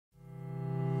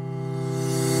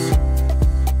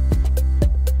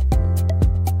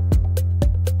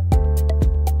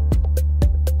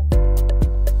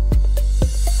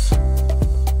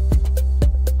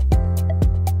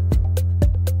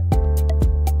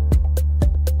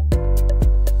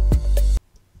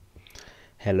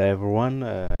Hello everyone,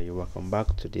 you're welcome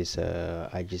back to this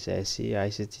IGCSE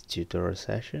ICT tutorial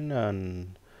session,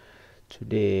 and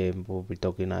today we'll be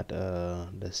talking at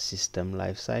the system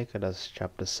life cycle. That's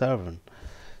chapter 7.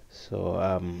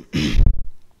 So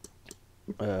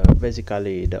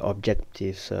basically the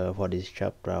objectives for this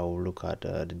chapter will look at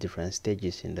the different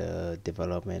stages in the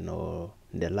development or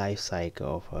the life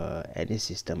cycle of any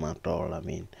system at all. I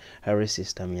mean, every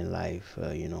system in life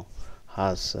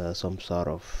has some sort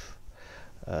of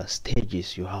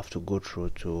stages you have to go through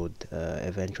to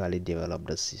eventually develop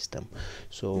the system.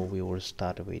 So we will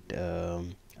start with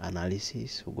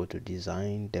analysis, we'll go to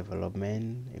design,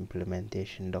 development,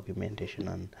 implementation, documentation,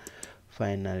 and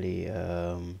finally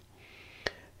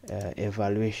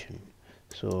evaluation.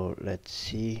 So let's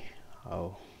see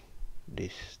how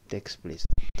this takes place.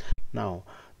 Now,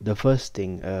 the first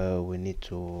thing we need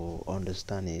to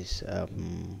understand is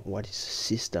what is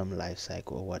system life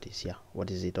cycle. What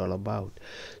is it all about?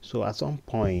 So at some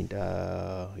point,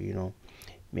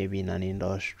 maybe in an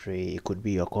industry, it could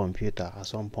be your computer. At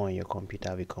some point, your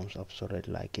computer becomes obsolete,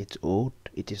 like it's old,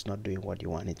 it is not doing what you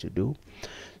want it to do.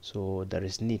 So there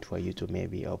is need for you to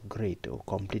maybe upgrade or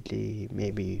completely,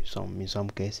 maybe in some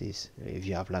cases, if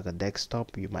you have like a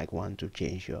desktop, you might want to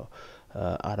change your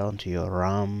add on to your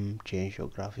RAM, change your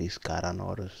graphics card and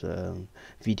all those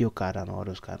video card and all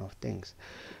those kind of things.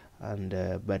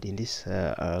 And but in this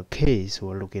case,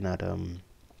 we're looking at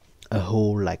a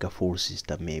whole, like a full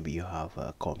system. Maybe you have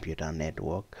a computer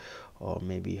network, or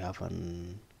maybe you have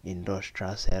an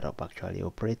industrial setup actually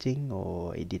operating,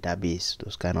 or a database,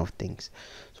 those kind of things.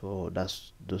 So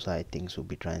those are things we'll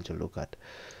be trying to look at.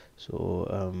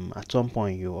 So at some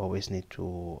point you always need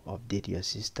to update your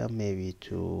system, maybe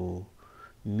to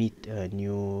meet a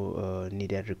new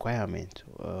needed requirement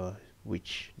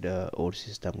which the old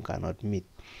system cannot meet.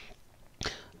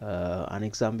 An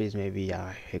example is maybe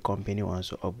a company wants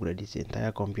to upgrade its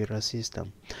entire computer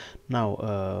system.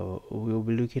 Now we'll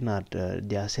be looking at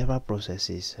there are several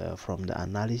processes from the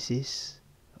analysis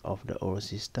of the old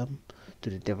system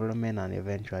to the development, and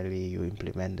eventually you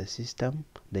implement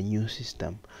the new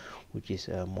system, which is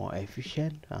more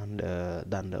efficient and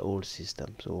than the old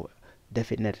system. So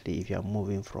definitely, if you are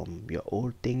moving from your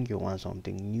old thing, you want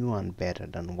something new and better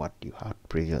than what you had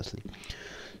previously.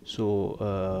 So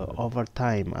over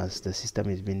time, as the system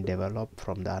is being developed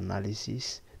from the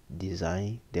analysis,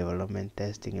 design, development,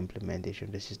 testing,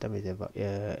 implementation, the system is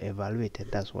evaluated.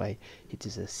 That's why it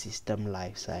is a system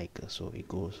life cycle, so it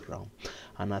goes round.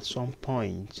 And at some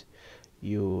point,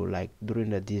 you, like during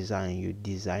the design, you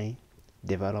design,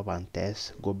 develop and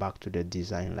test, go back to the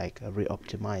design, like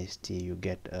re-optimize till you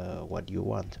get what you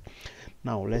want.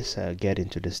 Now let's get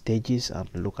into the stages and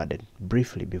look at it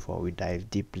briefly before we dive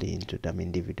deeply into them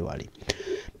individually.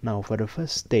 Now for the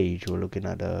first stage, we're looking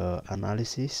at the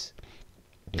analysis.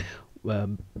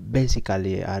 Well,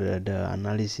 basically at the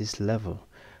analysis level,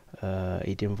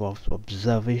 it involves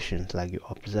observations, like you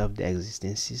observe the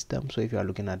existing system. So if you are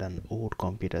looking at an old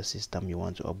computer system, you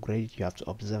want to upgrade it, you have to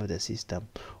observe the system.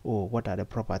 Oh, what are the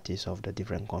properties of the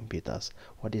different computers?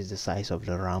 What is the size of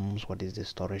the RAMs? What is the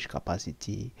storage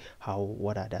capacity?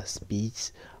 What are the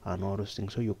speeds and all those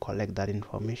things? So you collect that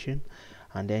information,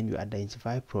 and then you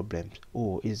identify problems.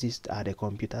 Oh, are the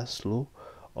computers slow,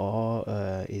 or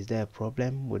is there a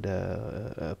problem with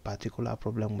a particular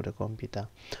problem with the computer?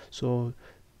 So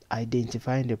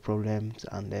identifying the problems,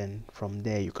 and then from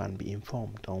there you can be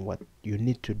informed on what you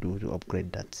need to do to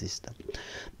upgrade that system.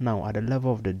 Now at the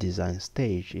level of the design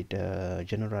stage, it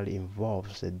generally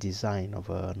involves the design of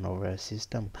a novel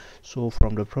system. So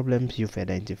from the problems you've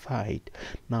identified,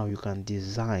 now you can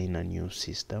design a new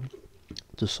system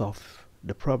to solve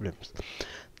the problems.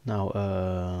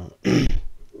 Now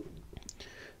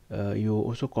you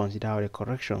also consider how the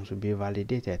corrections will be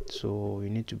validated. So you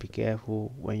need to be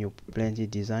careful when you plenty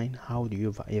design. How do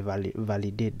you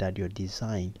validate that your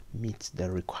design meets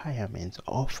the requirements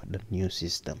of the new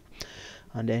system?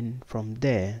 And then from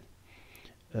there,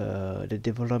 the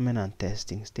development and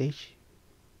testing stage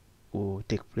will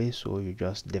take place. So you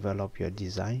just develop your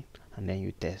design and then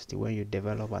you test it. When you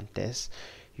develop and test,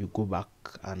 you go back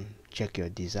and check your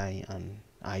design, and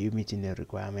are you meeting the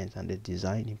requirements and the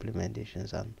design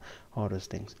implementations and all those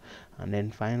things. And then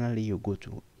finally you go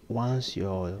to, once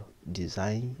your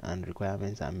design and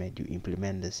requirements are met, you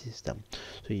implement the system.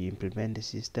 So you implement the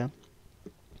system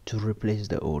to replace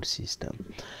the old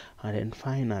system. And then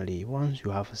finally, once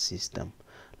you have a system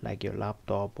like your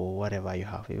laptop or whatever you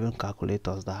have, even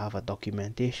calculators that have a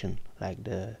documentation, like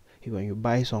when you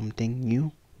buy something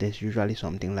new, there's usually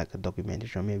something like a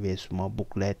documentation, maybe a small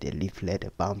booklet, a leaflet,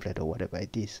 a pamphlet, or whatever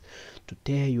it is, to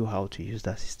tell you how to use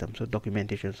that system. So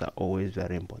documentations are always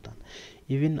very important.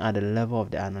 Even at the level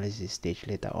of the analysis stage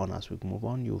later on, as we move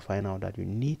on, you'll find out that you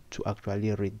need to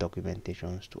actually read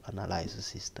documentations to analyze the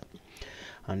system.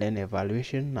 And then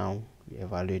evaluation. Now you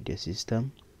evaluate the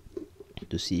system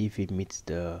to see if it meets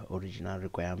the original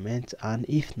requirements, and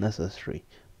if necessary,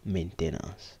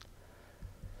 maintenance.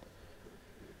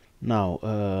 Now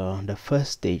the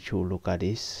first stage we'll look at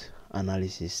is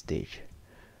analysis stage.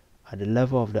 At the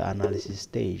level of the analysis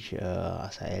stage,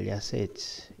 as I earlier said,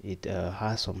 it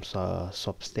has some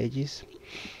sub stages.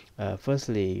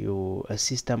 Firstly, a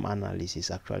system analysis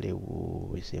actually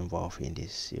who is involved in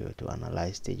this, to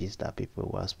analyze stages, that people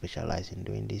who are specialized in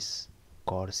doing this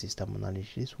called system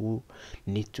analysis, who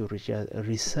need to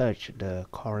research the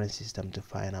current system to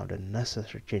find out the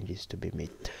necessary changes to be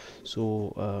made.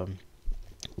 So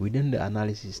within the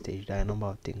analysis stage, there are a number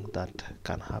of things that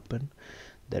can happen.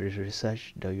 There is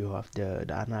research. You have the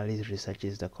analyst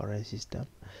researches the current system,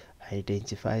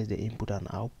 identifies the input and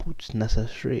outputs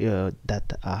necessary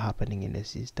that are happening in the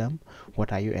system.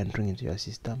 What are you entering into your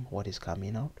system? What is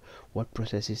coming out? What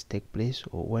processes take place?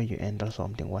 Or when you enter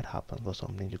something, what happens for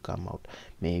something to come out?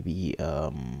 Maybe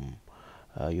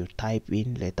you type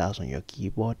in letters on your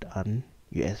keyboard and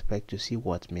you expect to see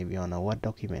what maybe on a Word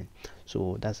document.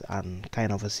 So that's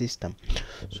kind of a system.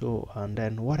 So, and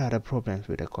then what are the problems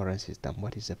with the current system?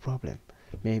 What is the problem?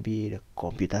 Maybe the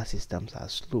computer systems are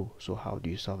slow, so how do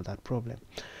you solve that problem?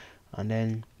 And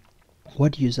then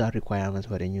what user requirements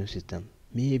for the new system?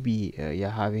 Maybe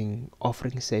you're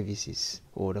offering services,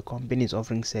 or the company is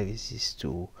offering services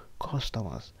to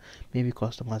customers. Maybe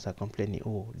customers are complaining,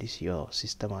 oh, your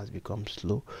system has become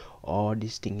slow, or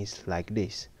this thing is like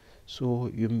this. So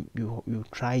you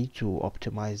try to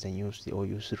optimize the new, or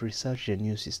you research the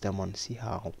new system and see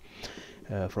how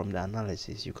from the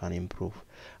analysis you can improve.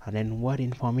 And then what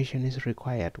information is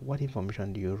required? What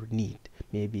information do you need?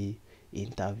 Maybe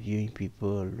interviewing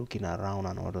people, looking around,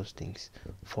 and all those things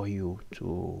for you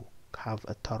to have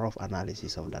a thorough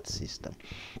analysis of that system.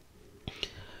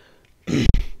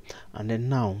 And then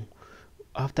now,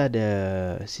 after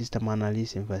the system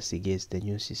analyst investigates the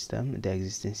new system, the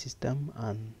existing system,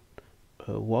 and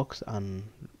works, and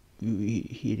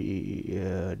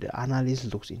the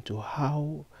analyst looks into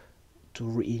how to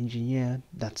re-engineer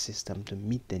that system to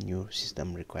meet the new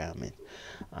system requirement,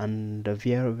 and the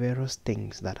various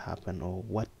things that happen, or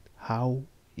how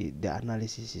the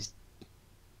analysis is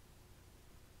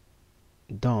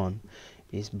done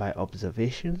is by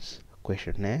observations,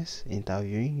 questionnaires,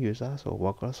 interviewing users or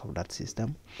workers of that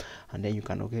system, and then you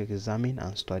can also examine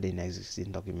and study in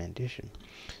existing documentation.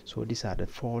 So these are the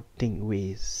four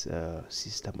ways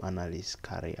system analysts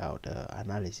carry out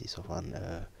analysis of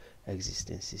an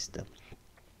existing system.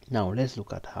 Now let's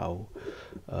look at how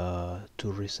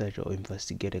to research or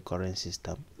investigate a current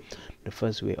system. The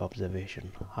first way,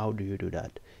 observation. How do you do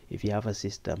that? If you have a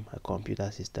system, a computer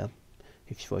system,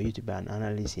 for you to be an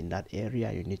analyst in that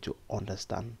area, you need to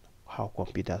understand how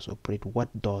computers operate,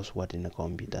 what does what in a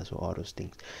computer, so all those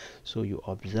things. So you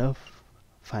observe,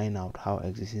 find out how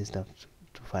existing stuff,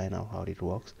 to find out how it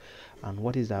works, and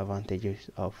what is the advantages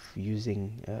of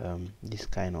using this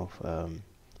kind of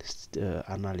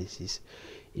analysis.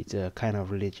 It's a kind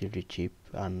of relatively cheap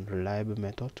and reliable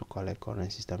method to collect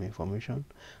current system information.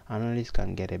 Analysts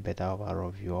can get a better overall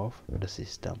view of the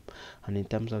system. And in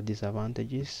terms of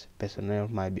disadvantages, personnel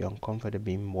might be uncomfortable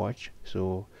being watched.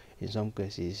 So in some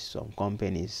cases, some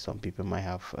companies, some people might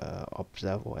have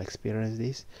observed or experienced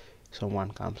this.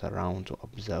 Someone comes around to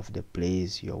observe the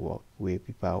place you work, where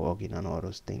people are working, and all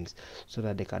those things, so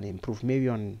that they can improve maybe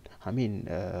on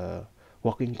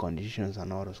working conditions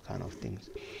and all those kind of things.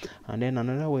 And then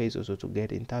another way is also to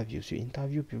get interviews. You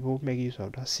interview people who make use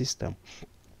of that system,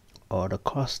 or the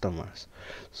customers.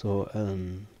 So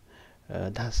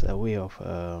that's a way of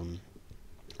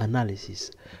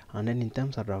analysis. And then in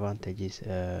terms of advantages,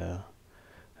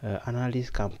 analysts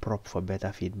can prompt for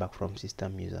better feedback from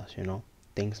system users.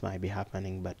 Things might be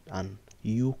happening, and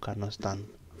you cannot stand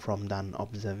from that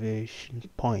observation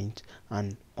point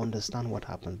and understand what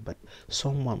happens, but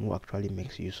someone who actually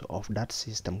makes use of that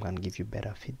system can give you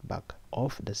better feedback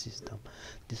of the system.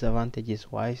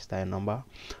 Disadvantages wise, there are a number.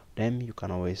 Then you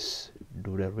can always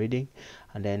do the reading,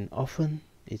 and then often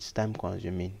it's time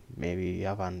consuming. Maybe you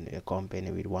have a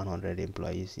company with 100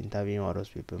 employees. Interviewing all those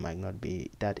people might not be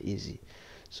that easy.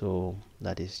 So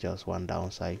that is just one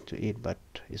downside to it, but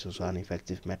it's also an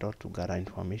effective method to gather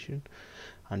information.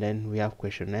 And then we have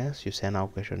questionnaires. You send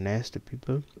out questionnaires to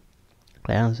people,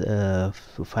 clients,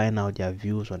 to find out their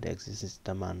views on the existing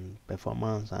system and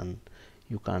performance, and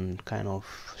you can kind of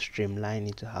streamline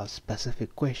it to have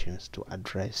specific questions to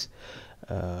address.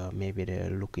 Maybe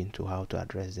they're looking to how to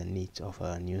address the needs of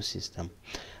a new system.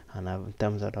 And in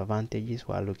terms of advantages,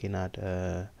 we're looking at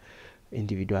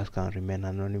individuals can remain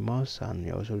anonymous, and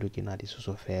you're also looking at it's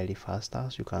also fairly fast,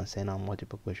 as you can send out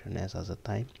multiple questionnaires at a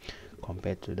time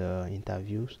compared to the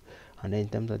interviews. And then in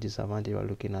terms of disadvantage, we're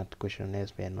looking at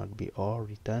questionnaires may not be all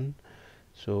written,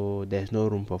 so there's no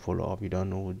room for follow-up. You don't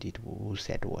know who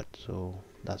said what, so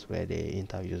that's where the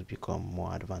interviews become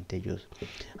more advantageous.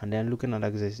 And then looking at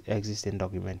existing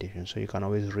documentation, so you can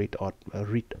always read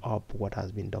up what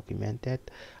has been documented,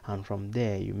 and from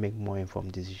there you make more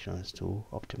informed decisions to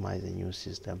optimize the new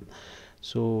system.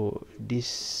 So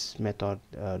this method,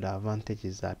 the advantage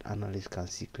is that analysts can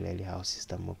see clearly how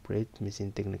system operates.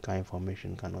 Missing technical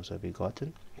information can also be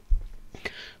gotten.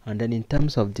 And then in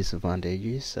terms of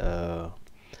disadvantages,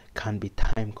 can be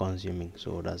time consuming.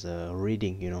 So there's a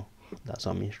reading, there's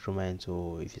some instruments,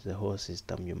 so if it's a whole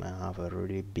system, you might have a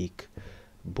really big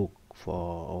book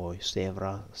or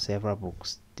several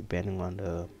books depending on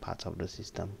the parts of the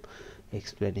system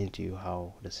explaining to you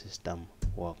how the system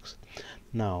works.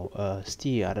 Now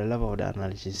still at the level of the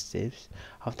analysis stage,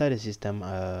 after the system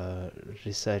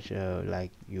research,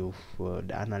 like the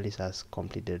analyst has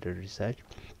completed the research,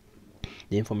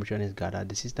 the information is gathered.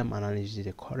 The system analyzes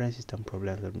the current system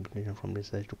problems and information from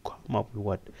research to come up with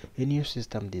what a new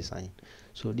system design.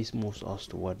 So this moves us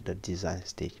toward the design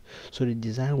stage. So the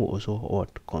design will also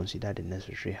consider the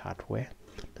necessary hardware,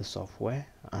 the software,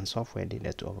 and software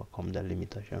needed to overcome the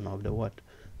limitation of the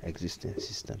existing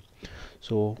system.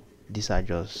 So these are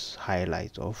just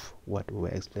highlights of what we were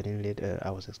explaining later.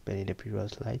 I was explaining the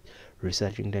previous slide.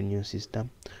 Researching the new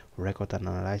system, record and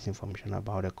analyze information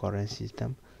about the current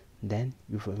system. Then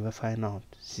you will find out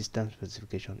system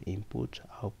specification, input,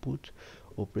 output,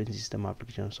 operating system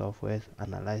application software,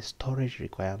 analyze storage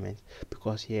requirements,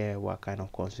 because here we're kind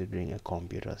of considering a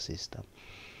computer system.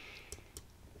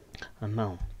 And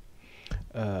now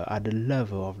at the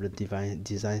level of the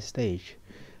design stage,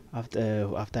 after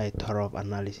a thorough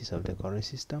analysis of the current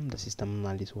system, the system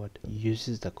analyst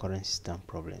uses the current system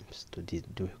problems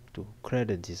to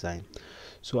create a design.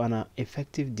 So an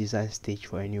effective design stage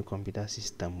for a new computer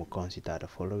system will consider the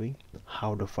following: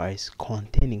 how the files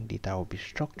containing data will be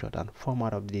structured and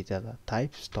format of the data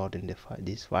types stored in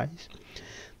these files,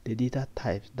 the data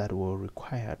types that were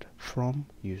required from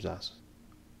users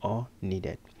or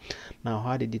needed. Now,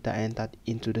 how the data entered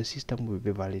into the system will be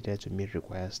validated to meet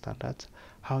required standards.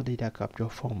 How data capture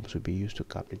forms will be used to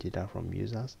capture data from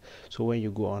users. So when you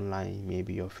go online,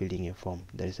 maybe you're filling a form,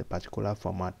 there is a particular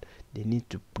format they need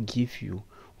to give you,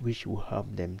 which will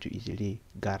help them to easily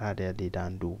gather their data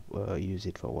and use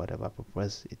it for whatever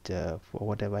purpose for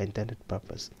whatever intended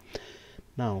purpose.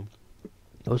 Now,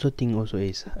 another thing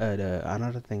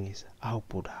is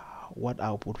output. What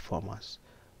output formats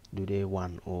do they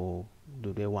want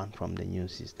from the new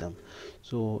system?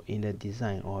 So in the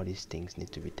design, all these things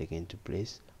need to be taken into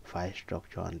place: file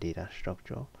structure and data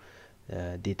structure,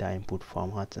 data input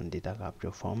formats and data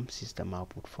capture forms, system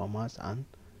output formats, and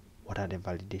what are the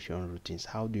validation routines.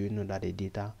 How do you know that the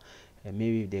data,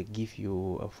 maybe if they give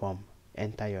you a form,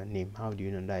 enter your name, how do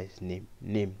you know that is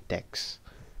name text?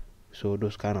 So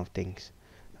those kind of things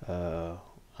are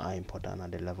important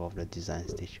at the level of the design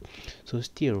stage. So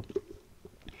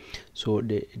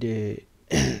the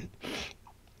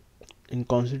in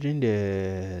considering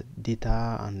the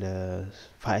data and the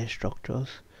file structures,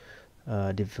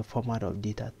 the format of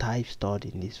data type stored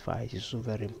in these files is also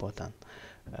very important.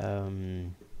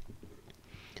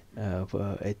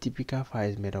 A typical file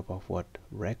is made up of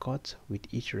records, with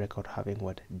each record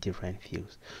having different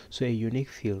fields. So a unique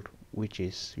field, which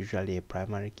is usually a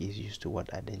primary key, is used to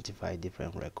identify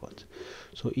different records.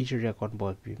 So each record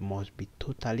must be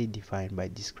totally defined by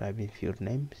describing field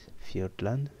names, field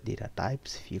length, data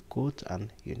types, field codes,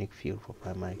 and unique field for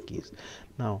primary keys.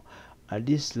 Now at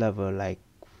this level, like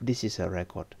this is a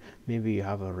record, maybe you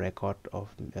have a record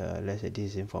of let's say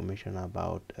this is information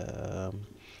about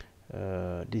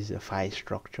this is a file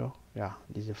structure.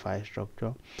 This is a file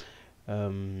structure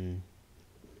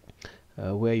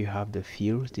where you have the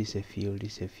fields. This is a field,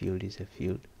 this is a field, this is a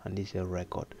field, and this is a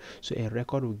record. So a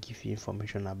record will give you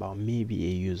information about maybe a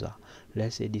user.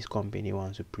 Let's say this company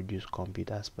wants to produce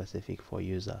computers specific for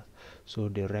users. So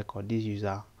the record, this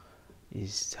user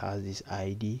has this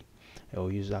ID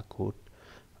or user code,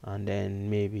 and then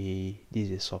maybe this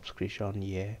is a subscription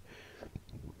year,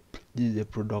 this is a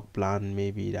product plan,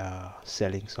 maybe they're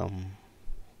selling some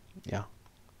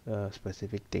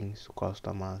specific things to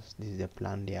customers. This is the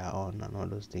plan they are on and all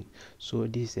those things. So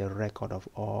this is a record of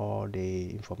all the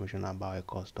information about a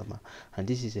customer, and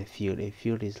this is a field. A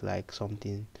field is like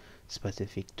something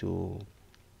specific to,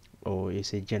 or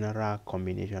it's a general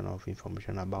combination of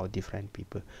information about different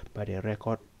people, but a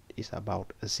record is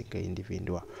about a single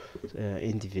individual.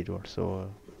 So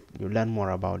you learn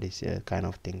more about this kind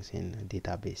of things in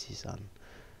databases, and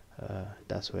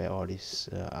that's where all this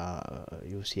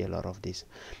you see a lot of this.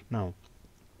 Now,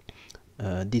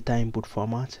 data input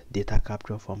formats, data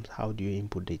capture forms. How do you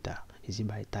input data? Is it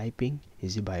by typing?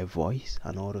 Is it by voice?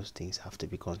 And all those things have to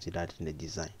be considered in the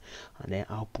design. And then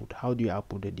output. How do you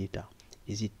output the data?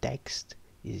 Is it text?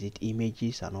 Is it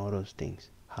images? And all those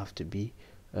things have to be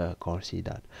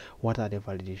considered. What are the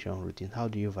validation routines? How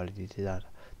do you validate that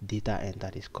data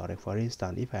entered is correct? For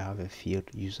instance, if I have a field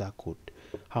user code,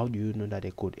 how do you know that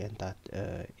the code entered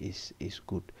is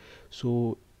good?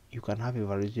 So you can have a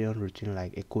validation routine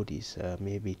like a code is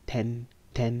maybe 10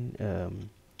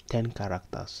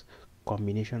 characters,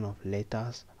 combination of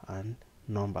letters and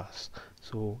numbers.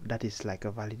 So that is like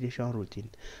a validation routine.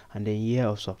 And then year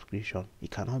of subscription, it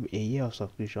cannot be a year of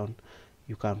subscription.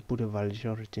 You can put a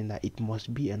validation routine that it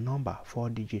must be a number,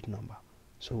 4-digit number.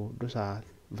 So those are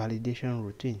validation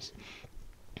routines.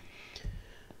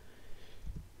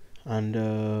 And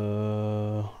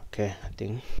okay, I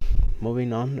think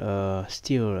moving on,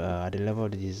 still at the level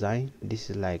of the design, this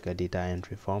is like a data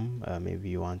entry form. Maybe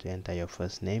you want to enter your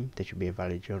first name. There should be a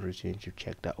validation routine to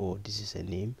check that, oh, this is a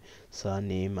name,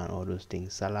 surname, and all those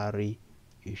things. Salary,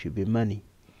 it should be money.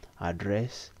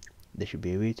 Address, there should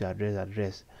be a way to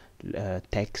address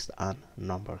text and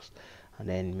numbers. And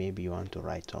then maybe you want to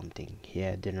write something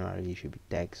here. Generally it should be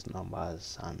text,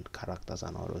 numbers, and characters,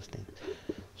 and all those things.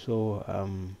 So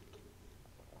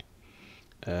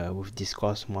we've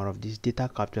discussed more of this. Data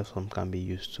capture form can be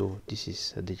used. So this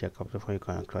is a data capture form you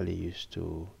can actually use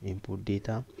to input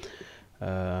data.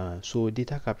 So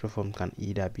data capture form can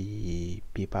either be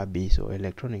paper-based or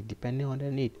electronic, depending on the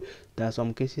need. There are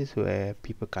some cases where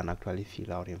people can actually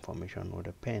fill out information with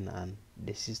a pen, and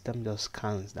the system just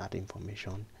scans that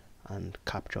information and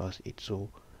captures it. So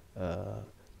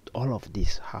all of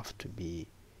these have to be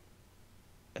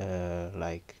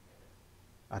like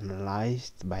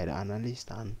analyzed by the analyst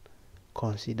and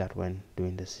considered when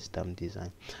doing the system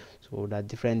design. So that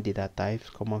different data types,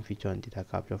 common feature on data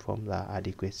capture forms are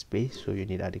adequate space. So you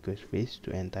need adequate space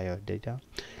to enter your data.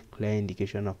 Clear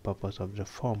indication of purpose of the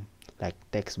form, like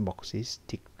text boxes,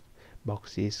 tick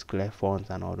boxes, clear fonts,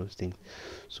 and all those things.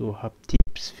 So have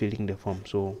tips filling the form.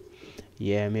 So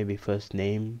yeah, maybe first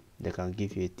name, they can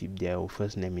give you a tip there. Oh,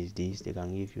 first name is this. They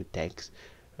can give you text.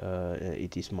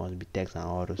 It must be text and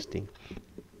all those things.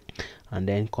 And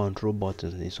then control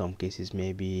buttons, in some cases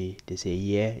maybe they say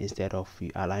year, instead of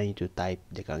allowing you to type,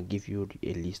 they can give you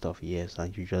a list of years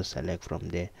and you just select from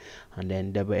there. And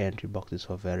then double entry boxes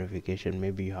for verification,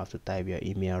 maybe you have to type your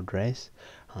email address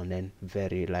and then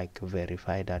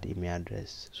verify that email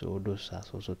address. So those are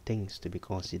also things to be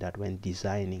considered when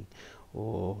designing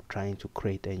or trying to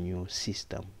create a new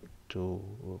system to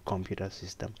computer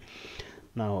system.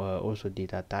 Now also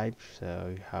data types,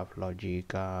 we have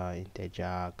logic,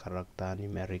 integer, character,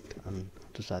 numeric, and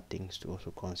those are things to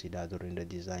also consider during the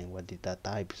design. What data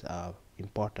types are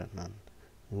important and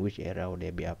in which area will they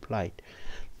be applied.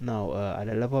 Now at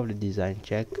the level of the design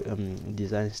check,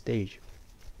 design stage,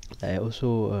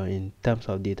 also in terms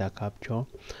of data capture,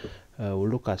 we'll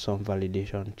look at some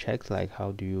validation checks, like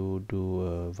how do you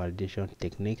do validation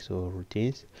techniques or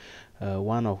routines,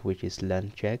 one of which is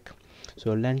learn check.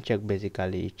 So learn check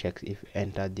basically checks if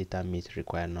entered data meets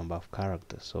required number of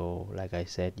characters. So like I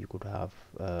said, you could have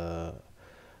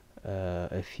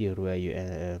a field where you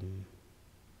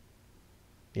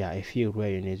a field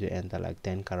where you need to enter like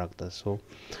 10 characters. So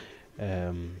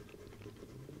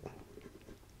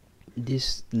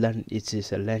this it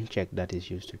is a learn check that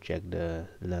is used to check the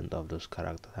length of those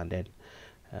characters. And then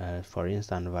for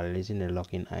instance, validating a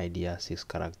login ID as 6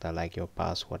 character, like your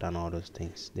password and all those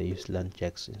things, they use learn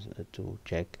checks to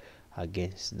check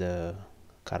against the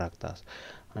characters.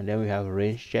 And then we have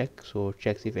range check, so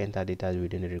checks if entered data is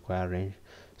within the required range,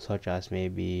 such as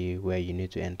maybe where you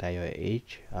need to enter your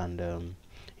age, and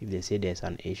if they say there's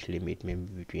an age limit, maybe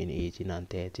between 18 and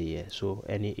 30 years, so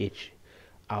any age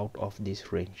out of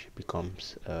this range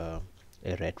becomes a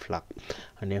red flag.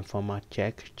 And then format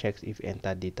check checks if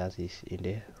entered data is in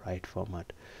the right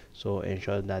format, so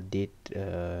ensure that date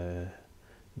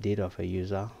of a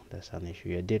user, that's an issue,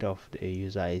 your date of the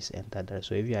user is entered.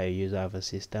 So if you are a user of a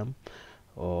system,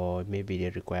 or maybe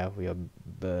they require for your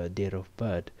date of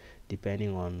birth,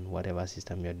 depending on whatever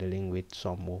system you're dealing with,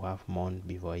 some will have month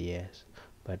before years,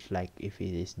 but like if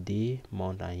it is day,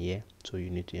 month and year, so you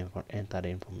need to enter the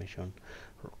information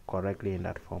correctly in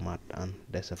that format, and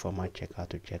there's a format checker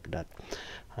to check that.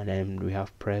 And then we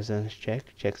have presence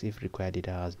checks if required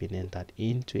data has been entered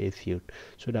into a field.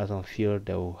 So that on field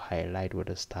they will highlight with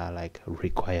a star like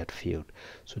required field,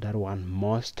 so that one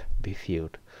must be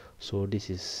filled. So this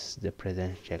is the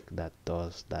presence check that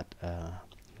does that,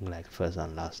 like first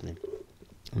and last name.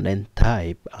 And then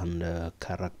type and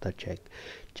character checks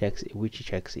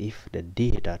if the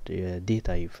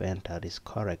data you've entered is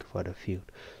correct for the field.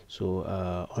 So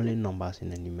only numbers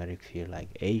in the numeric field like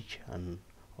age and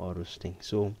all those things.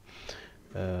 So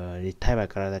the type of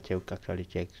character check actually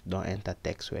checks don't enter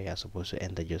text where you're supposed to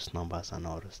enter just numbers and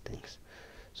all those things.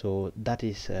 So that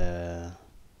is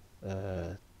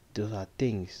those are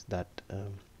things that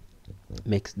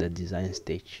makes the design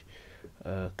stage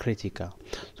critical.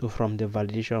 So from the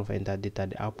validation of entered data,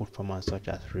 the output formats such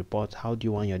as reports, how do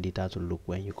you want your data to look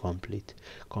when you complete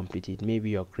it? Maybe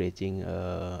you're creating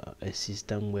a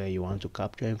system where you want to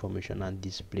capture information and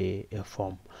display a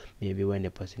form, maybe when the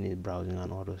person is browsing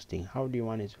and all those things. How do you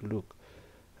want it to look?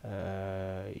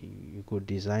 You could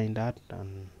design that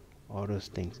and all those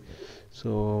things.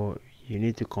 So you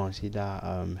need to consider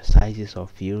sizes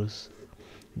of fields,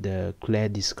 the clear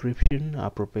description,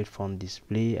 appropriate font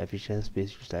display, efficient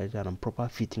space utilization, and proper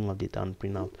fitting of data and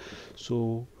printout.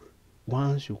 So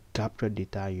once you capture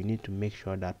data, you need to make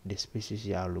sure that the spaces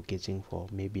you are allocating for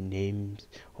maybe names,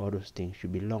 all those things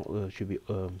should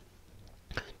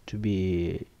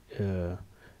be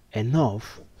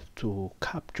enough to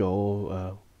capture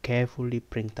or carefully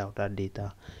print out that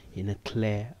data in a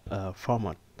clear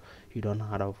format. You don't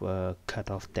have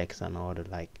cut off text and all the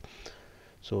like.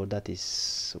 So that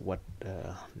is what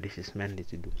this is meant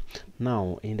to do.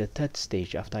 Now in the third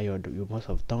stage, after you must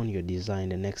have done your design,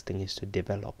 the next thing is to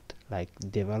develop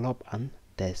and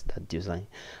test that design.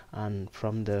 And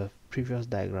from the previous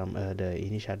diagram, the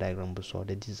initial diagram we saw,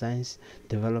 the designs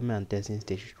development and testing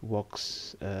stage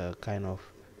works kind of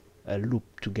a loop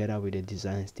together with the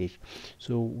design stage.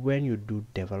 So when you do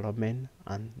development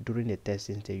and during the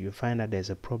testing stage you find that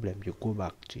there's a problem, you go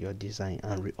back to your design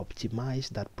and re-optimize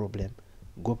that problem,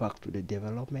 go back to the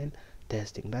development,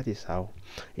 testing. That is how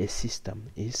a system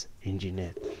is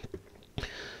engineered.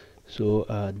 So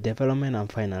development and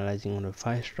finalizing on the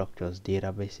file structures,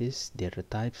 databases, data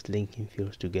types, linking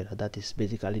fields together. That is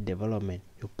basically development.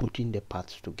 You're putting the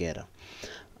parts together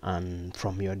and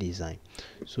from your design.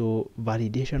 So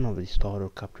validation of the stored or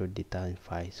captured data in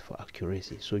files for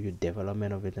accuracy. So your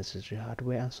development of the necessary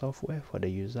hardware and software for the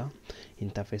user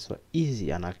interface for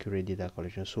easy and accurate data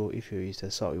collection. So if you use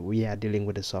we are dealing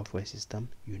with a software system,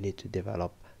 you need to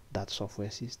develop that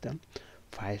software system,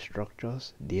 file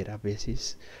structures,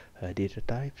 databases, data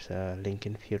types,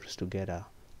 linking fields together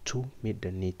to meet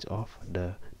the needs of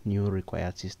the new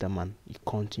required system, and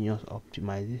continuous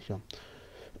optimization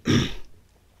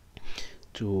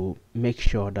to make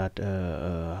sure that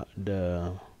the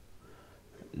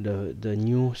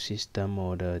new system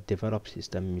or the developed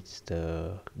system meets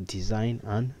the design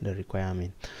and the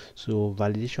requirement. So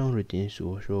validation routines,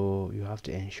 so you have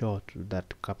to ensure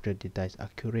that captured data is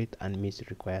accurate and meets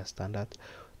required standards.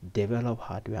 Develop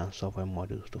hardware and software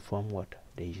modules to form what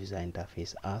the user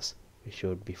interface as we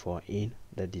showed before in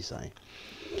the design.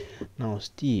 Now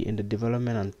still in the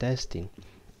development and testing,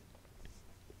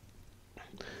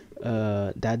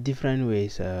 there are different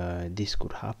ways this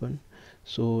could happen.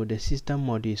 So the system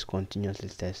module is continuously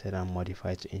tested and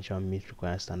modified to ensure meet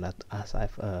required standards, as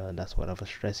that's what I was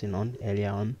stressing on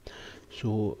earlier on.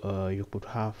 So you could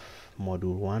have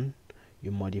module 1,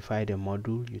 you modify the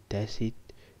module, you test it,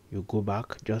 you go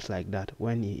back just like that.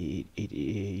 When you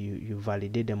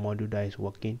validate the module that is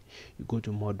working, you go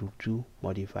to module 2,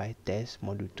 modify, test,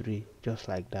 module 3, just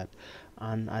like that.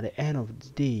 And at the end of the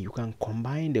day, you can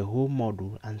combine the whole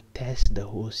module and test the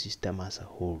whole system as a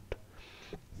whole.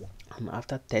 And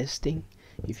after testing,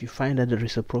 if you find that there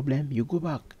is a problem, you go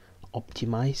back,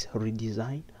 optimize,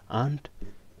 redesign, and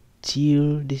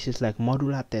till this is like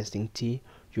modular testing, till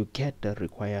you get the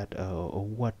required or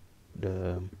what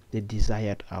the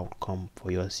desired outcome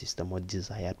for your system or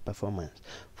desired performance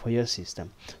for your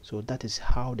system. So that is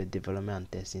how the development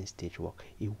and testing stage work.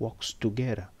 It works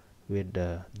together with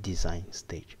the design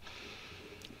stage.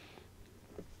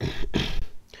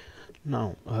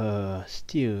 Now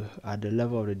still at the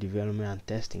level of the development and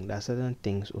testing, there are certain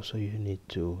things also you need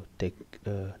to take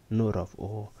note of,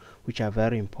 or which are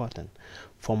very important.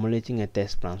 Formulating a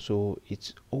test plan. So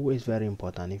it's always very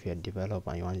important if you're a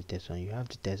developer and you want to test one, you have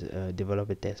to develop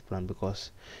a test plan,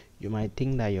 because you might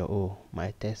think that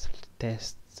my test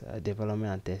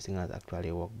development and testing has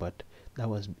actually worked, but That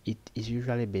was it. Is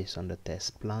usually based on the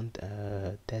test plan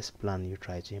you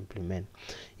try to implement.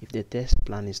 If the test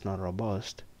plan is not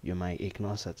robust, you might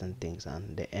ignore certain things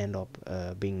and they end up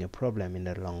being a problem in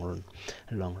the long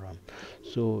run.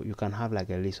 So you can have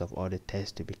like a list of all the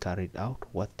tests to be carried out,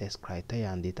 what test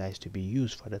criteria and data is to be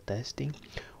used for the testing,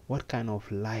 what kind of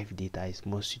live data is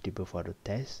most suitable for the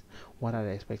test, what are the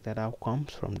expected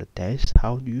outcomes from the test,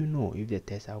 how do you know if the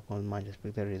test outcomes match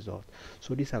expected results.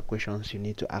 So these are questions you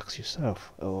need to ask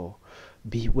yourself or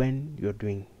be when you're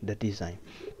doing the design.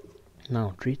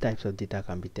 Now, three types of data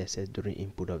can be tested during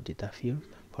input of data field.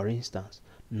 For instance,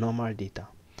 normal data.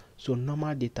 So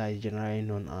normal data is generally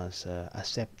known as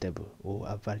acceptable or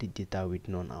a valid data with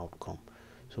known outcome.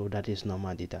 So that is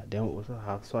normal data. Then we also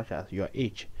have such as your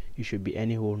age. You should be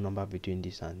any whole number between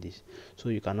this and this. So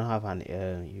you cannot have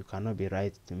an you cannot be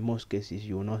right. In most cases,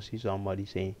 you will not see somebody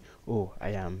saying, "Oh, I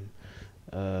am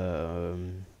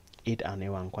 8 and a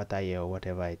 1/4 year," or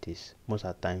whatever it is. Most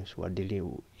of the times, what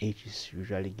dealing age is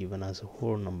usually given as a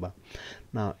whole number.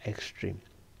 Now, extreme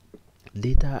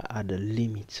data are the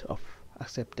limits of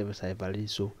acceptable size value,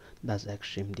 so that's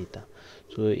extreme data.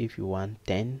 So if you want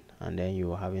 10 and then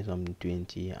you're having something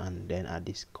 20 and then at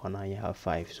this corner you have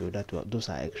 5, so those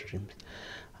are extremes.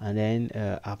 And then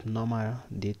abnormal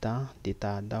data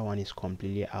that one is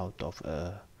completely out of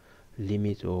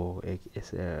limit or a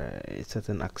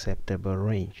certain acceptable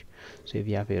range. So if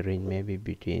you have a range maybe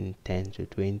between 10 to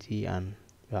 20 and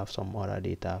you have some other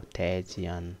data 30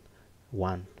 and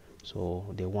 1, so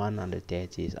the 1 and the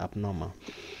 30 is abnormal.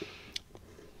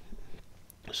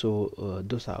 So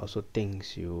those are also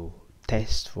things you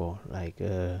test for, like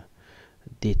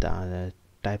data,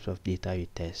 types of data you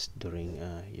test during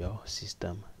your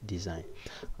system design.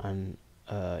 And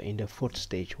in the fourth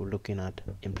stage, we're looking at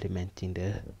implementing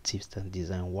the system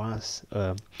design. Once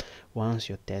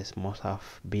your test must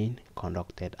have been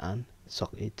conducted and so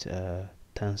it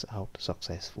turns out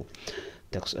successfully.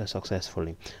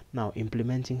 Now,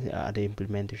 implementing at the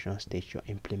implementation stage, you're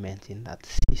implementing that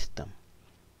system.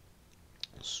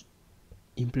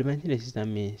 Implementing the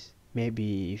system means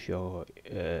maybe if you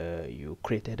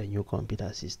created a new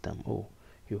computer system, or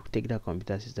you take that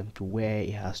computer system to where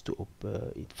it has to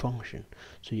it function,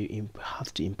 so you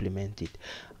have to implement it,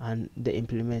 and the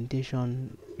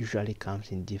implementation usually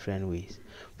comes in different ways.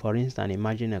 For instance,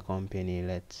 imagine a company,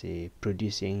 let's say,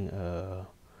 producing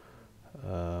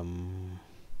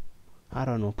I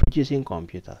don't know, producing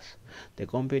computers. The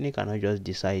company cannot just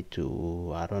decide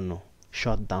to, I don't know,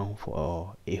 shut down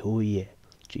for a whole year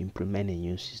to implement a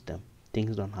new system.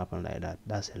 Things don't happen like that.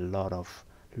 That's a lot of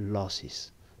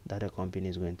losses that a company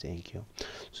is going to incur.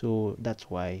 So that's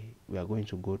why we are going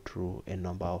to go through a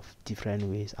number of different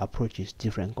ways, approaches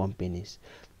different companies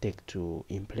take to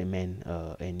implement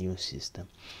a new system.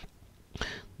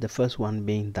 The first one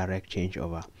being direct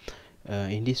changeover.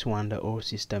 In this one, the old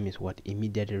system is what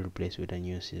immediately replaced with a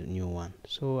new one.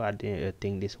 So I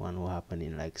think this one will happen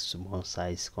in like small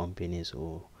size companies,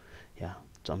 or yeah,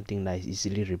 something that is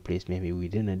easily replaced maybe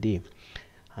within a day.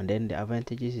 And then the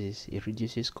advantages is it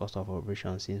reduces cost of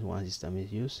operation since one system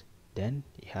is used. Then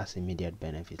it has immediate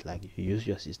benefit, like you use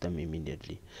your system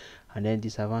immediately. And then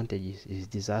disadvantages is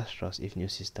disastrous if new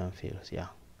system fails. Yeah,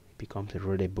 it becomes a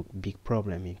really big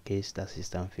problem in case that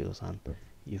system fails and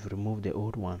you've removed the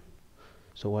old one.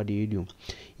 So what do you do?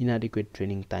 Inadequate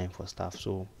training time for staff.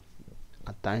 So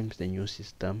at times the new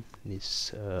system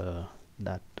is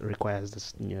that requires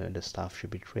the staff should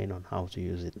be trained on how to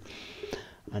use it.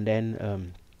 And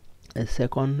then a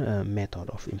second method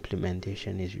of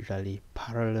implementation is usually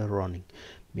parallel running,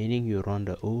 meaning you run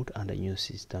the old and the new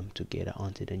system together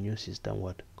until the new system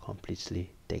what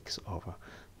completely takes over.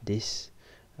 This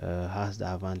has the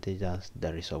advantage that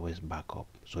there is always backup.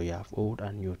 So you have old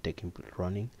and new taking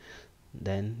running.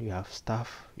 Then you have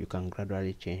staff, you can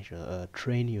gradually change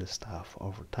train your staff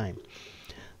over time.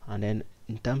 And then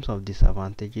in terms of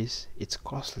disadvantages, it's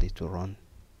costly to run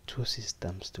two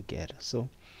systems together. So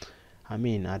I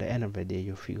mean, at the end of the day,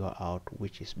 you figure out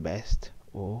which is best,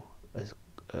 or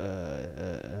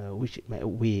which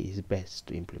way is best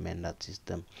to implement that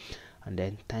system. And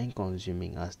then time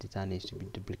consuming, as data needs to be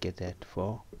duplicated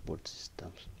for both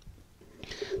systems.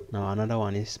 Now another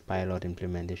one is pilot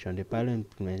implementation. The pilot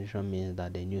implementation means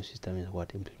that the new system is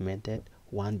what implemented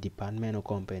one department or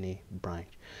company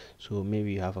branch. So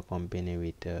maybe you have a company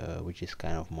with which is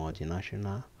kind of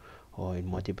multinational, or in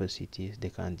multiple cities. They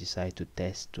can decide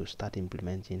to start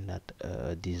implementing that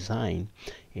design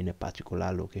in a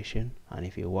particular location, and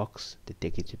if it works, they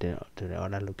take it to the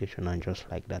other location, and just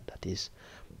like that, that is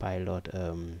pilot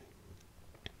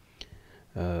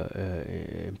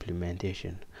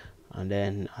implementation. And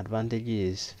then advantage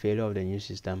is failure of the new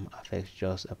system affects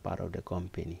just a part of the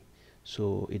company,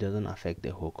 so it doesn't affect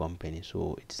the whole company,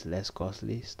 so it's less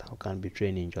costly. Staff can be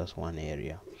trained in just one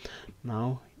area.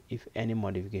 Now, if any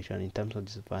modification in terms of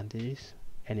disadvantages,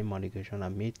 any modification are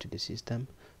made to the system,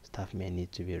 staff may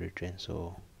need to be retrained,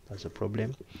 so that's a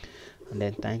problem. And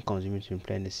then time consuming to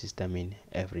implement the system in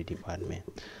every department.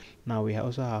 Now we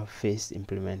also have phased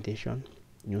implementation.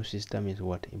 New system is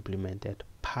what implemented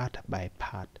part by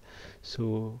part.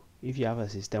 So if you have a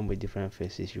system with different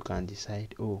phases, you can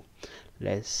decide, oh,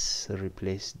 let's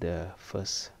replace the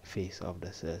first phase of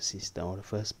the system, or the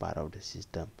first part of the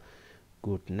system.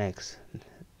 Good, next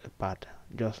part,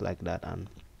 just like that. And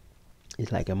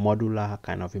it's like a modular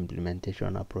kind of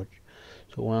implementation approach.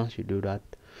 So once you do that,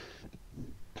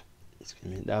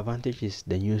 the advantage is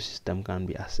the new system can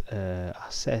be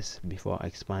assessed before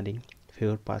expanding.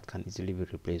 Failed part can easily be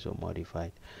replaced or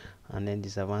modified. And then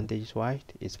disadvantage is why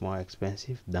it's more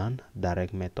expensive than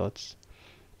direct methods,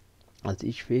 as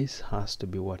each phase has to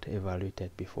be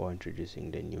evaluated before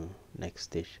introducing the new next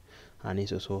stage, and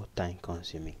it's also time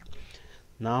consuming.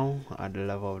 Now at the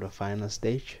level of the final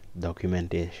stage,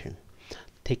 documentation.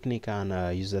 Technical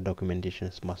and user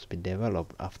documentations must be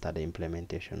developed after the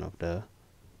implementation of the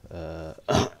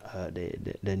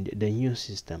new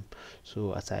system.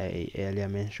 So as I earlier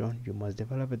mentioned, you must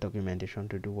develop a documentation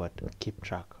to do what? Keep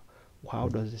track. How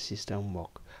does the system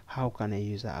work? How can a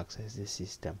user access the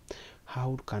system?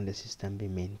 How can the system be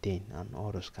maintained? And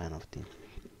all those kind of things.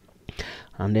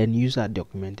 And then user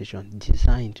documentation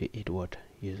designed to aid what?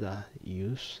 User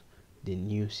use the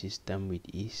new system with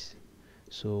ease.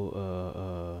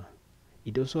 So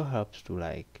it also helps to,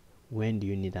 like, when do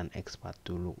you need an expert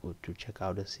to look to check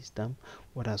out the system?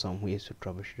 What are some ways to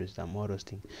troubleshoot the system? All those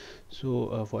things.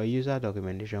 So for user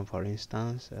documentation, for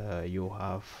instance, you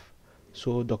have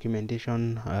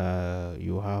documentation.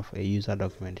 You have a user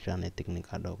documentation and a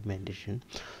technical documentation.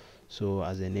 So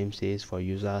as the name says, for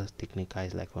users, technical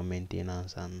is like for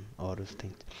maintenance and all those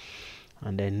things.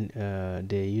 And then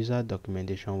the user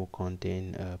documentation will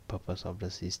contain purpose of the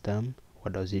system.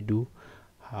 What does it do?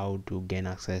 How to gain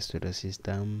access to the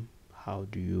system? How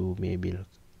do you maybe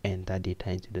enter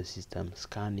data into the system?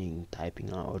 Scanning, typing,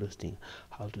 and all those things.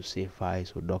 How to save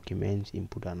files or documents,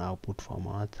 input and output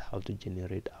formats. How to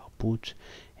generate outputs,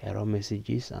 error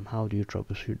messages, and how do you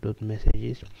troubleshoot those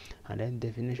messages? And then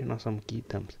definition of some key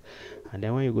terms. And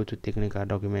then when you go to technical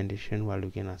documentation, we're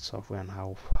looking at software and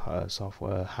how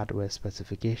software hardware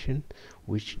specification,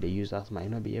 which the users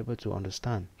might not be able to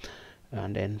understand.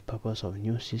 And then purpose of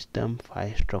new system,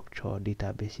 file structure,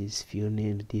 databases, field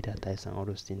names, data types, and all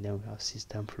those things. Then we have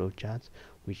system flowcharts,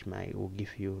 which will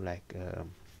give you like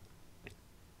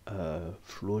a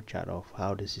flow chart of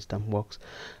how the system works.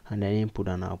 And then input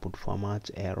and output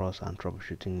formats, errors, and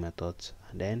troubleshooting methods.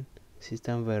 And then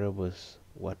system variables,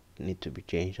 what need to be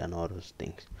changed, and all those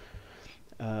things.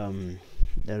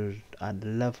 At the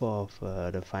level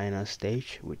of the final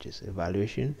stage, which is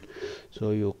evaluation,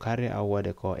 so you carry out what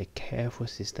they call a careful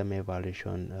system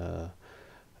evaluation,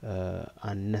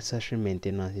 and necessary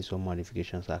maintenance or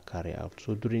modifications are carried out.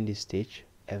 So during this stage,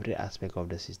 every aspect of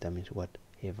the system is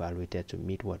evaluated to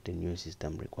meet the new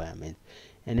system requirements.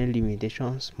 Any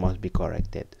limitations must be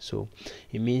corrected. So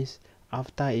it means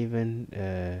after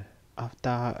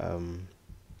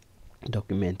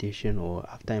documentation or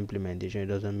after implementation, it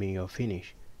doesn't mean you're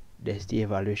finished. There's the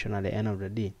evaluation at the end of the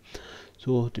day.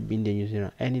 So to be in the new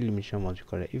system, any limitation must be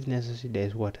corrected. If necessary,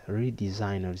 there's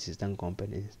redesign of the system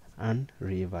components and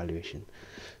re-evaluation.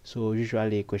 So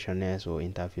usually questionnaires or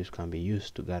interviews can be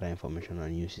used to gather information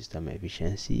on new system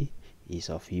efficiency, ease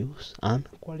of use, and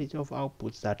quality of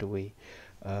outputs. That way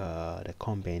the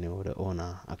company or the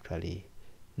owner actually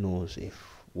knows if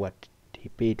what he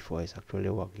paid for is actually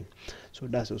working. So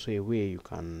that's also a way you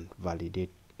can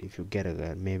validate. If you get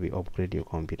maybe upgrade your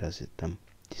computer system,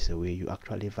 this is a way you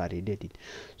actually validate it.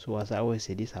 So as I always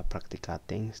say, these are practical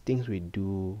things we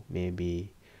do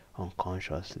maybe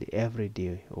unconsciously every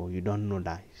day, or you don't know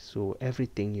that. So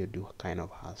everything you do kind of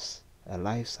has a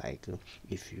life cycle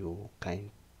if you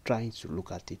trying to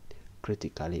look at it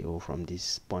critically or from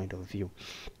this point of view.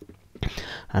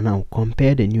 And now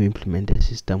compare the new implemented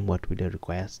system with the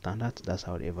required standards. That's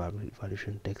how the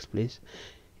evaluation takes place.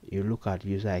 You look at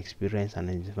user experience and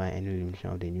identify any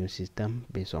limitation of the new system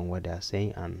based on what they are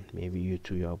saying, and maybe you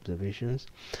to your observations,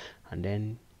 and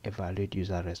then evaluate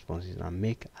user responses and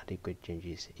make adequate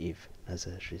changes if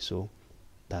necessary. So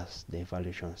that's the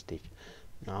evaluation stage.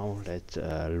 Now let's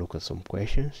look at some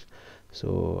questions.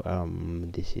 So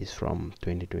this is from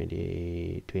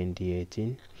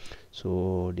 2018.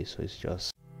 So this is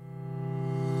just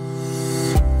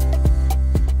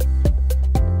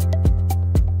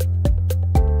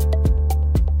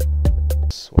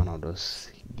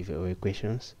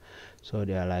questions. So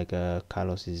they are like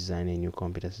Carlos is designing a new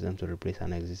computer system to replace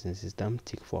an existing system.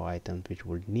 Tick 4 items which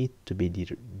would need to be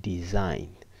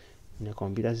designed in a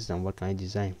computer system. What can I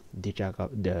design?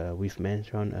 We've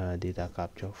mentioned data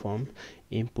capture form,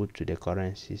 input to the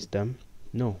current system.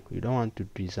 No, you don't want to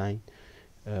design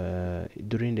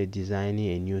during the designing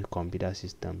a new computer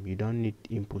system. You don't need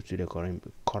input to the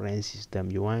current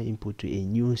system. You want input to a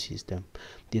new system.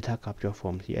 Data capture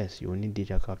forms, yes, you need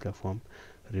data capture form.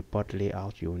 Report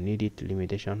layout, you need it.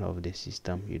 Limitation of the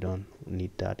system, you don't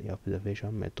need that.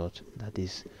 Observation method, that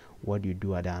is what you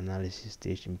do at the analysis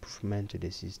stage. Improvement to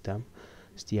the system,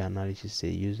 still analysis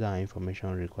stage. User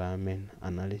information requirement,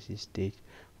 analysis stage.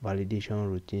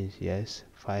 Validation routines, yes.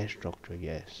 File structure,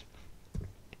 yes.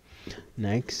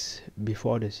 Next,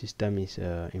 before the system is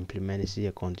implemented, this is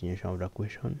a continuation of the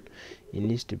question. It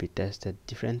needs to be tested.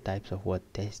 Different types of what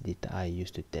test data are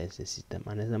used to test the system.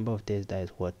 An example of test data is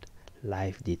what?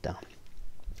 Live data.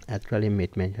 I actually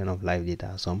made mention of live data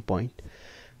at some point.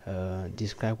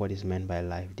 Describe what is meant by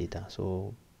live data.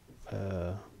 So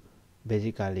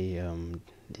basically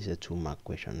this is a 2-mark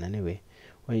question. Anyway,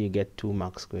 when you get 2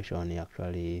 marks question, it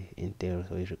actually entails,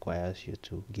 so it requires you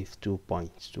to give 2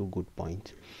 points, 2 good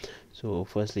points. So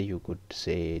firstly, you could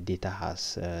say data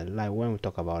has like when we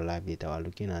talk about live data, we're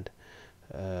looking at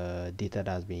data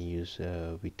that's being used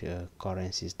with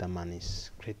current system and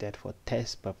is created for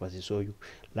test purposes. So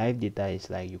live data is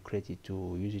like you create it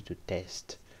to use it to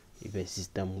test if a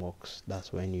system works.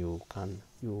 That's when you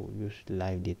use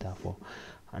live data for.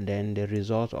 And then the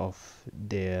result of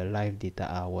the live data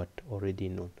are what already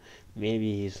known.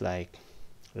 Maybe it's like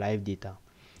live data,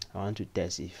 I want to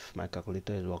test if my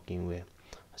calculator is working well.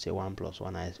 I say 1 plus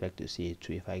 1, I expect to see a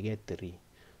 2. If I get 3,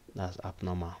 that's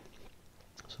abnormal.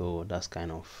 So that's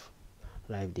kind of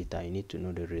live data. You need to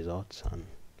know the results.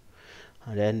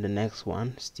 And then the next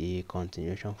one is the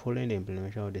continuation. Following the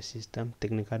implementation of the system,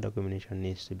 technical documentation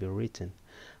needs to be written.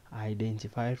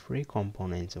 Identify 3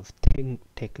 components of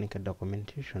technical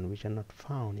documentation which are not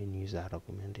found in user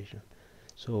documentation.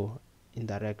 So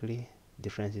indirectly,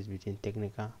 differences between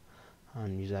technical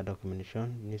and user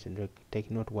documentation. You need to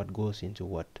take note what goes into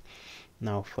what.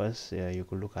 Now first, you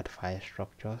could look at file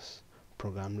structures,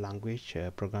 programming language,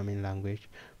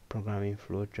 programming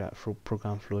flowchart,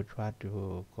 program flowchart.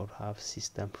 You could have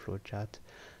system flowchart.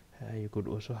 You could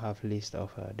also have list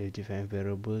of the different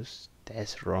variables,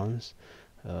 test runs,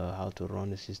 how to run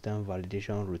the system,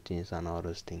 validation routines, and all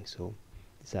those things. So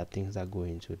these are things that go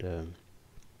into the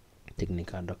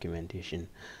technical documentation.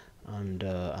 And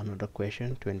another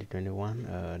question,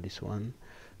 2021, this one,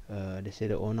 they say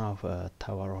the owner of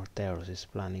Tower Hotels is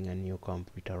planning a new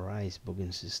computerized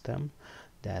booking system.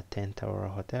 There are 10 Tower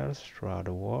Hotels throughout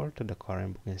the world. The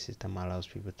current booking system allows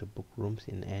people to book rooms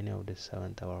in any of the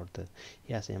 7 Tower Hotels.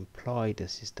 He has employed a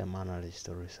system analyst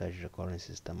to research the current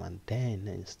system and then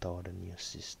install the new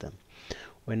system.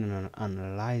 When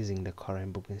analyzing the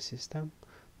current booking system,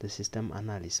 the system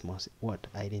analyst must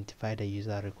identify the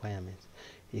user requirements.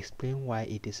 Explain why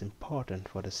it is important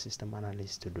for the system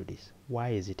analyst to do this. Why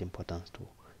is it important to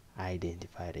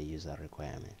identify the user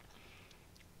requirement?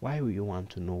 Why would you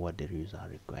want to know what the user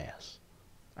requires?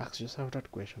 Ask yourself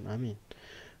that question.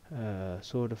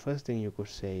 So the first thing you could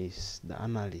say is the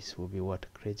analyst will be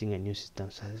creating a new system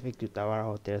specific to Tower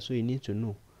Hotel. So you need to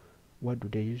know what do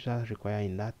the users require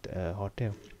in that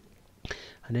hotel.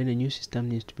 And then the new system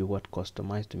needs to be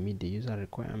customized to meet the user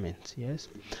requirements. Yes.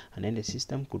 And then the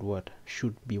system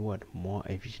should be more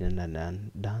efficient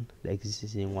than the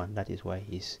existing one. That is why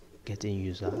it's getting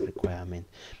user requirement.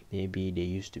 Maybe they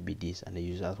used to be this and the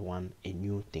users want a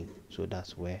new thing. So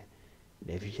that's where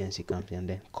the efficiency comes in. And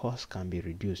then cost can be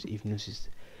reduced if new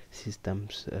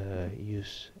systems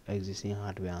use existing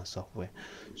hardware and software.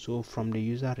 So from the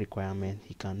user requirement,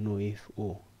 he can know if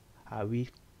are we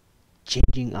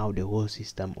changing out the whole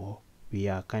system, or we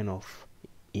are kind of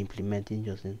implementing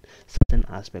just in certain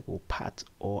aspect or parts,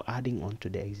 or adding on to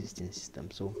the existing system.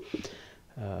 So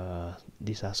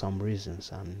these are some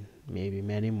reasons, and maybe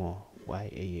many more, why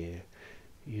a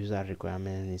user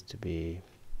requirement needs to be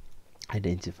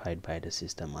identified by the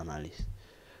system analyst.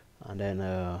 And then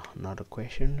another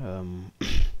question,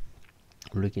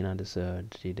 looking at this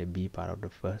the B part of the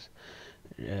first,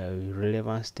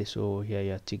 relevant stage. So here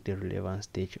you tick the relevant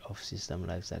stage of system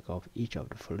lifecycle of each of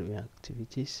the following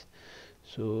activities.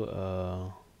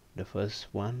 So the first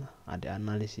one, at the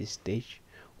analysis stage,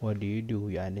 what do?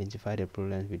 You identify the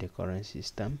problems with the current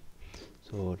system.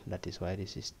 So that is why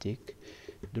this is tick.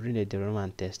 During the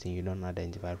development testing, you don't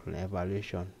identify problem.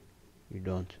 Evaluation, you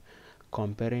don't.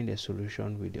 Comparing the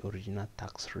solution with the original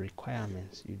task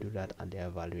requirements, you do that at the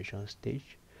evaluation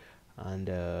stage. And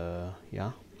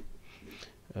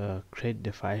create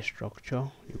the file structure.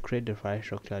 You create the file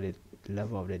structure at the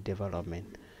level of the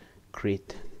development.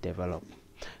 Create, develop,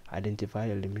 identify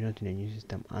the limitations in the new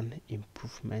system and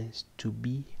improvements to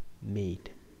be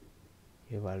made.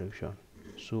 Evaluation.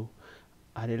 So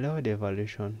at the level of the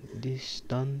evaluation, this,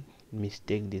 don't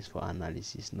mistake this for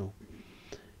analysis. No,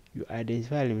 you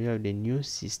identify the limitations of the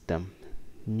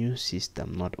new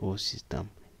system, not old system.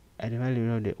 Identify the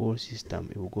limitations of the old system,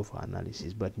 it will go for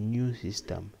analysis, but new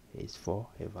system is for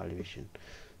evaluation.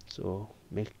 So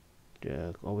make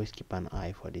always keep an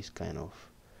eye for this kind of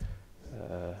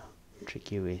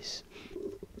tricky ways.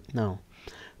 Now,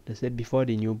 they said before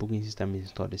the new booking system is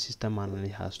installed, the system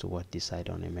analyst has to decide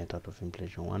on a method of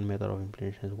implementation. One method of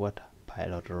implementation is what?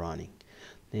 Pilot running.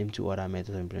 Name two other methods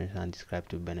of implementation and describe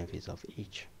the benefits of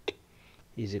each.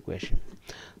 Easy question.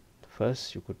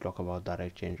 First, you could talk about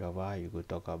direct changeover. You could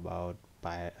talk about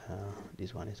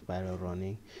this one is pilot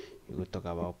running. You could talk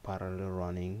about parallel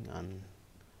running, and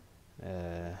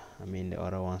the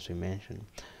other ones we mentioned.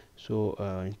 So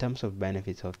in terms of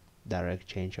benefits of direct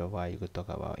changeover, you could talk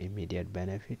about immediate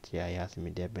benefits. Yeah, it has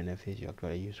immediate benefits. You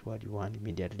actually use what you want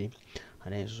immediately,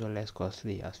 and then it's also less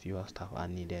costly as fewer staff are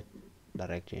needed.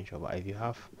 Direct changeover. If you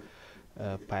have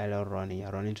pilot running,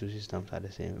 you're running two systems at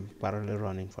the same parallel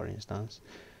running, for instance,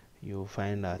 you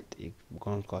find that it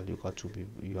can't call you got two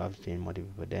people, you have to train more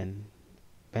people. Then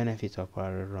benefits of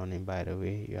parallel running, by the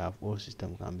way, you have old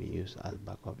system can be used as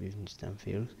backup if system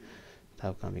fails.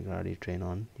 That can be gradually trained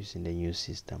on using the new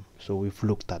system. So we've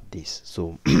looked at this.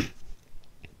 So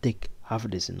have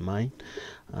this in mind,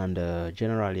 and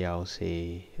generally I'll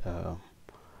say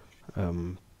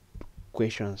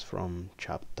questions from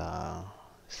chapter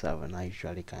 7 are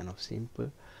usually kind of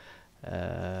simple.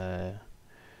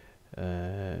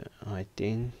 I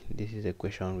think this is a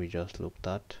question we just looked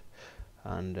at,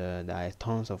 and there are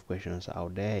tons of questions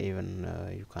out there. Even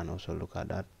you can also look at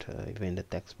that. Even in the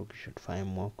textbook you should find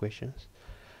more questions.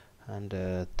 And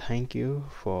thank you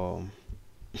for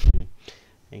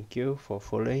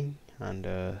following,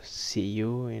 and see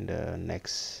you in the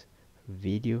next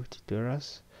video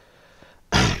tutorials.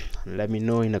 Let me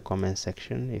know in the comment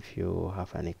section if you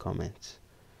have any comments.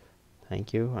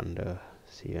 Thank you, and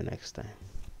see you next time.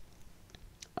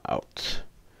 Out.